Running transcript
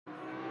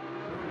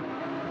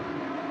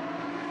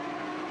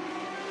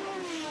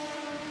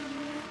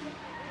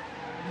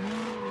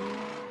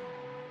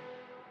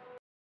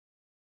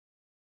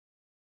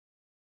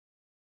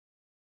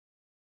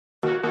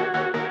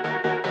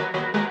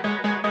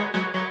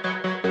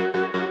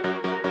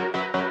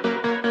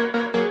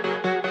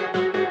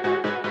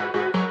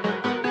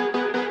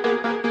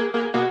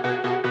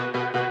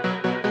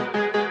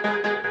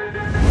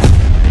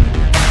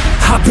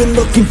I've been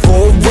looking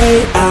for a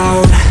way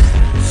out.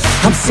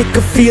 I'm sick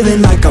of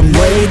feeling like I'm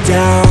way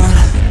down,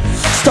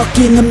 stuck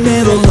in the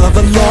middle of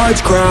a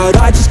large crowd.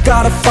 I just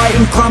gotta fight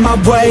and climb my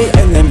way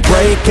and then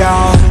break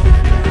out.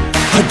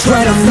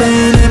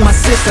 Adrenaline in my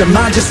system,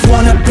 I just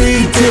wanna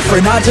be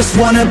different, I just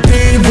wanna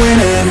be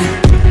winning.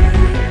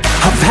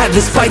 I've had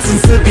this fight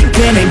since the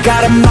beginning,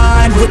 got a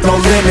mind with no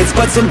limits,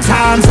 but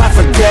sometimes I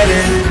forget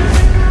it.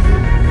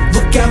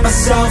 Look at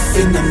myself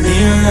in the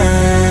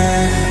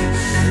mirror,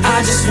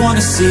 I just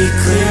wanna see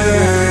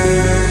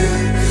clearer.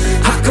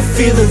 I could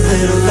feel a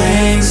little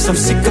angst, I'm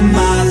sick of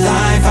my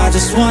life, I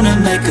just wanna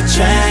make a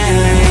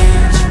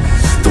change.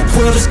 The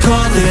world is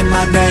calling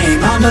my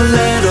name, I'm a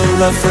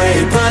little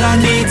afraid, but I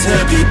need to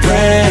be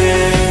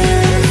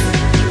brave.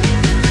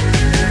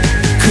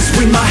 Cause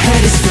when my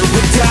head is filled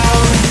with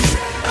doubt,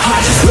 I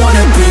just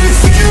wanna be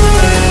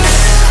fearless.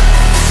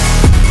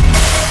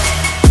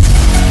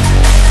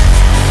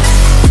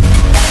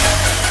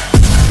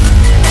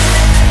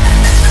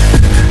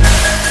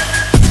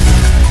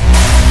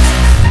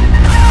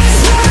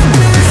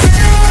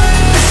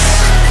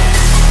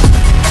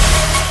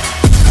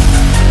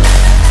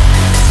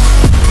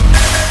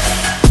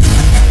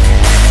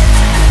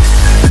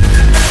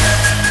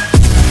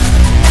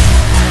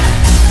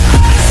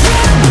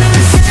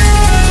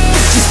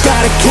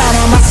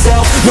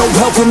 No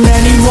help from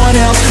anyone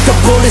else, the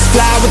bullets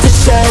fly with the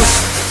shells.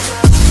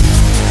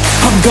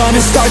 I'm gonna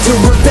start to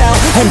rebel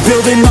and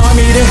build an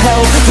army to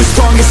help, the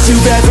strongest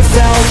you've ever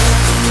felt.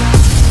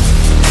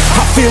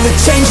 I feel a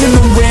change in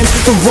the wind,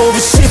 the road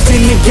is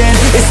shifting again,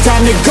 it's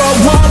time to go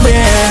all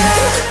in.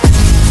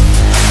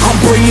 I'm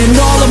bringing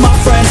all of my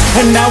friends,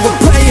 and now we're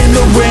playing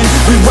to win,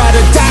 we ride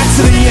or die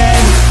to the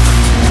end.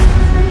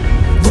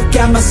 Look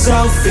at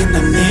myself in the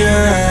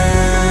mirror,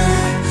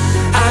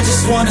 I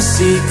just wanna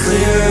see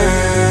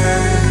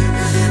clearer.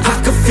 I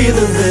could feel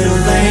a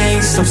little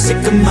angst, I'm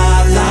sick of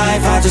my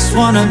life, I just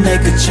wanna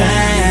make a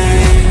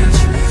change.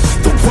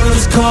 The world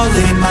is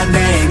calling my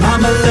name,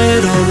 I'm a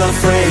little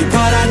afraid,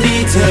 but I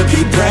need to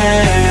be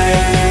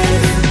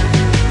brave.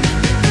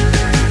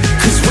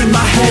 Cause when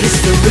my head is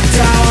filled with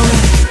doubt,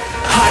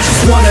 I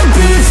just wanna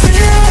be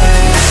fearless.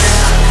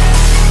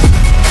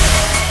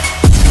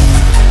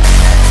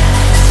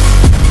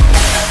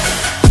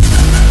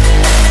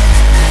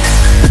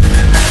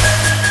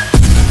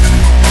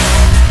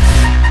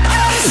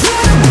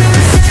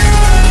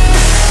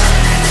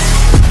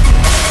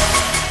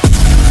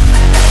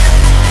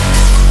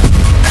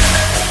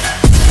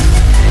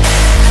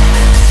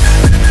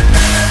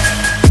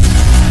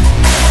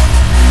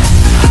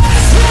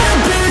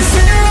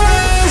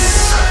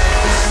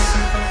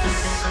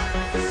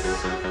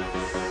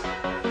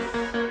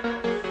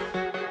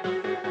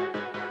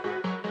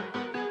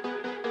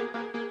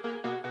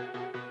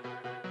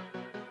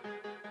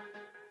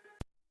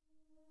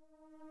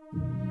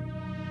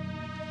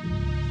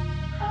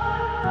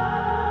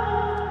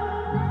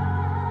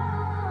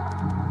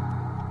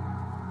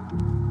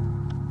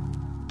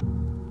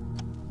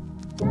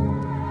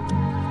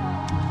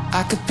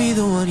 I could be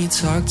the one you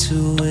talk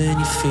to when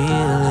you're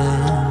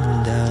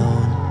feeling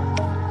down.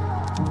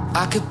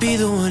 I could be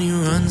the one you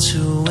run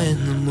to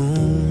when the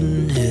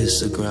moon hits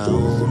the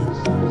ground.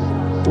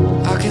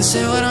 I can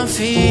say what I'm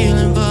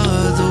feeling,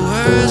 but the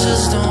words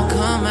just don't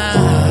come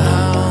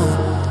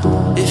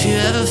out. If you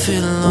ever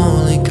feeling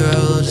lonely,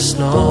 girl, just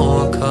know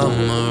I'll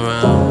come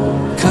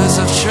around. Cause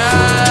I've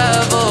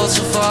traveled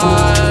so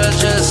far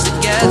just to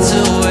get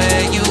to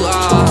where you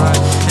are.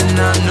 And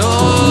I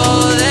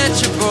know that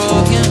you're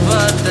broken,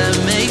 but that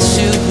makes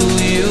you who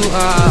you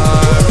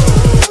are.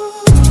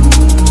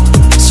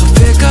 So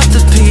pick up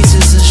the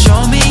pieces and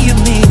show me you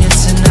mean it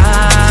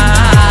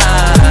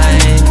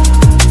tonight.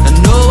 I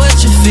know what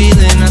you're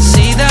feeling, I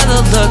see that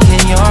look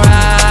in your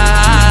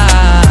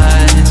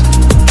eyes.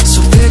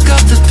 So pick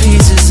up the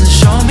pieces and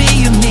show me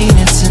you mean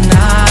it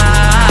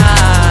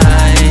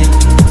tonight.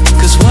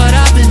 Cause what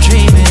I've been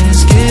dreaming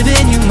is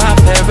giving you my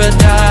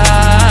paradise.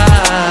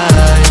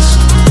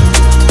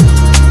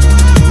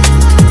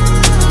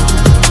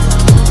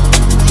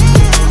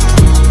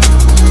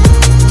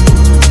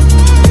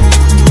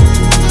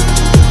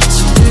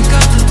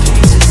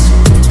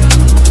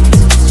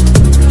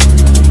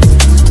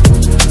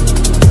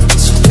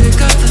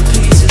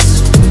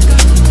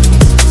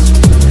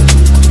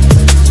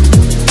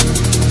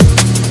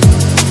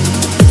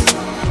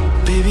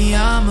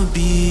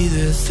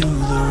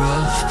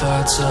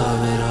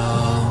 Of it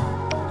all,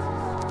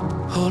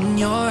 holding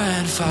your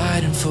hand,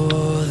 fighting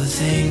for the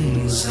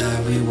things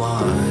that we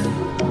want.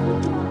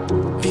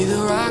 Be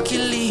the rock you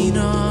lean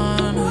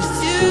on,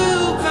 with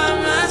you by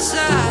my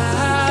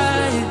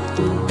side.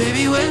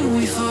 Baby, when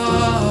we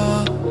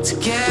fall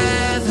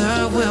together,